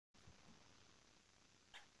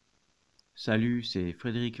Salut, c'est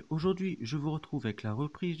Frederic. Aujourd'hui, je vous retrouve avec la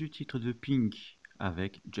reprise du titre de Pink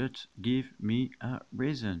avec Just Give Me a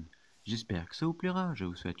Reason. J'espère que ça vous plaira, je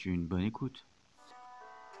vous souhaite une bonne écoute.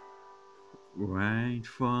 Right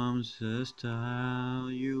from the start,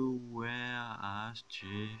 you were as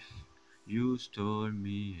chief, you stole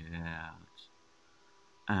me out,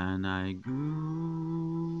 and I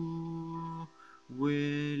grew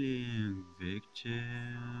willing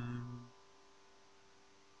victim.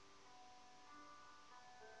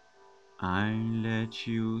 I let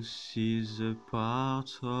you see the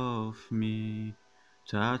parts of me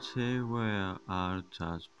that they were all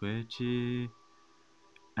that pretty,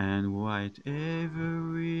 and white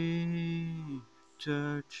every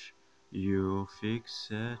touch you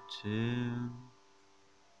fixating.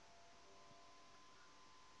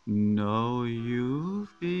 Now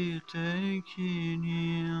you've been taken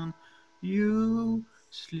in, you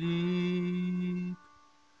sleep.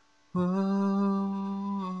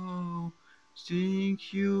 Oh,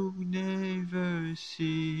 think you never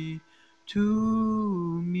see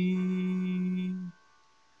to me.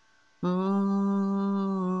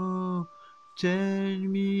 Oh, tell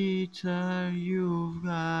me that you've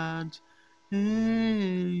had a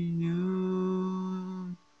new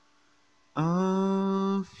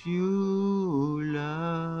of you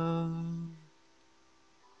love,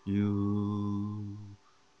 you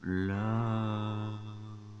love.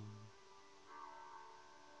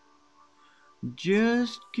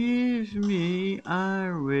 Just give me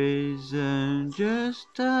a reason,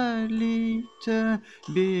 just a little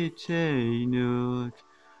bit a note,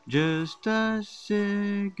 just a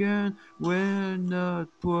second, we're not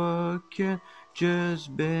broken,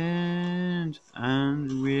 just bend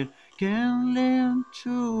and we can learn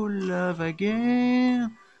to love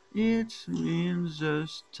again. It means the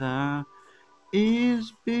star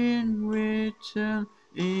is been written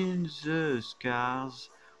in the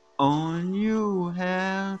scars on your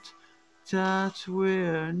heart that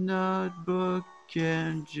we're not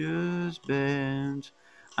broken, just bent,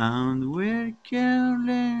 and we can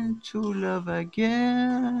learn to love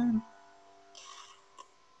again.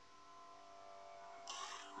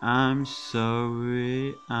 I'm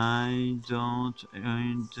sorry, I don't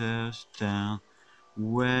understand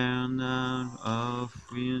where none of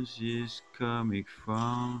this is coming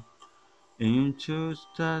from. Into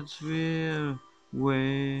that real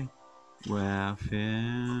way we're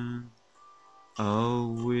thin.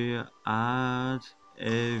 Oh, we're at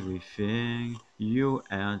everything. Your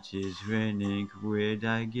heart is raining red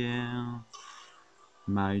again.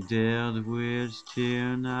 My dad will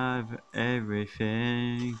still have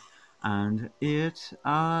everything, and it's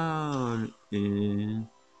all in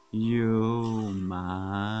your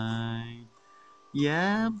mind.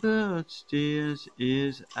 Yeah, but still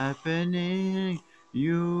is happening.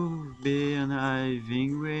 You've been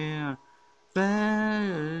having real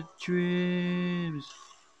bad dreams.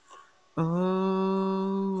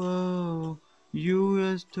 Oh, you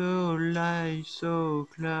are still lie so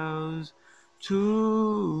close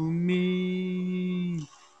to me.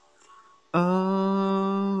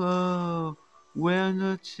 Oh, where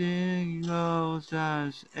nothing else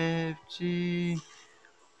as empty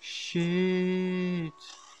shit.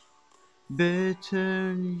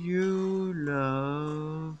 Better you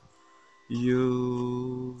love,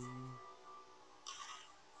 you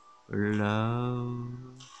love,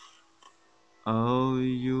 oh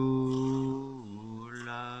you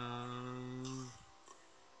love,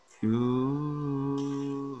 you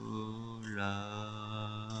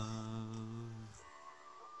love.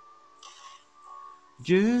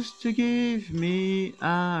 Just to give me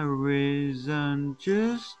a reason,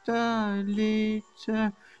 just a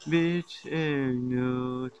little bit a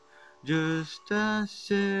note, just a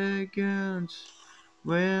second.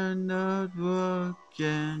 We're not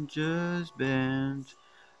broken, just bent,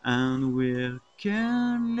 and we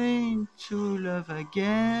can learn to love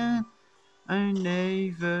again. I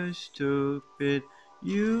never stupid,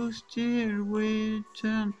 you still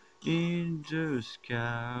written in the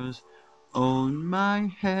scars on my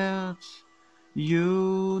heart.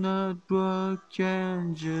 You're not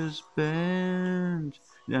broken, just bent,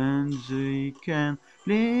 and we can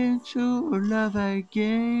learn to love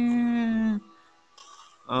again.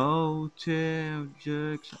 Oh, tear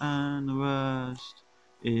jugs and rust,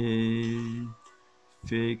 it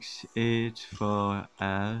fix it for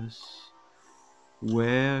us.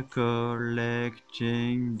 We're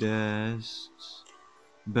collecting dust,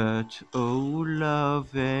 but oh,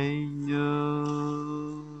 love ain't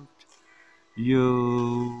enough.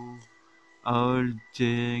 You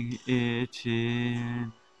holding it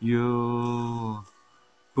in, you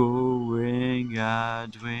pouring bring a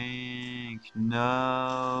drink.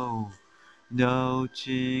 No,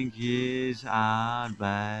 nothing is as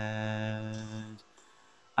bad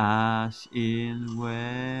as in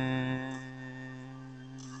when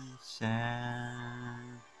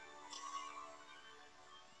sand.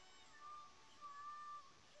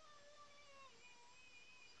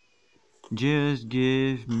 Just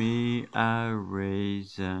give me a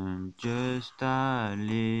reason, just a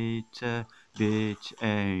little bit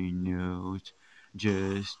a note,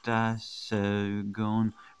 just a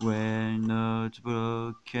second. We're not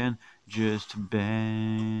broken, just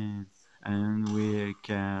bend, and we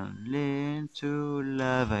can learn to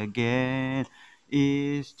love again.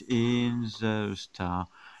 It's in the star.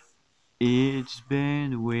 It's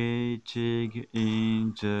been waiting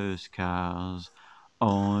in the skies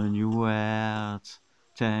on your words.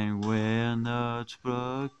 Then we're not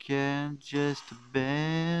broken, just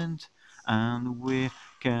bent, and we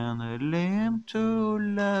can learn to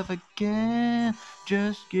love again.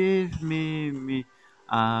 Just give me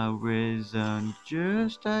a reason,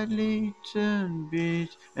 just a little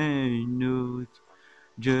bit, a note.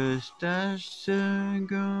 Just a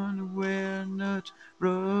second, we're not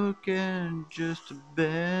broken, just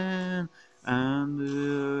bent,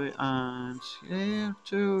 and I'm here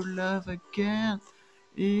to love again.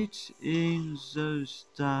 It's in the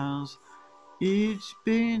stars, it's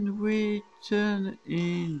been written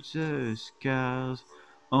in the scars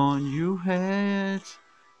on your head.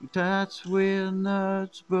 That we're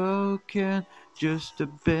not broken, just a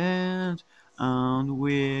bend, and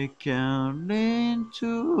we can learn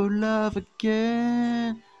to love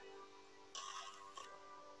again.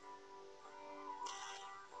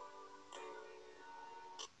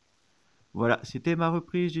 Voilà, c'était ma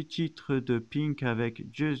reprise du titre de Pink avec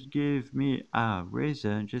Just Give Me a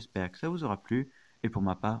Reason. J'espère que ça vous aura plu. Et pour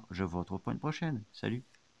ma part, je vous retrouve pour une prochaine. Salut!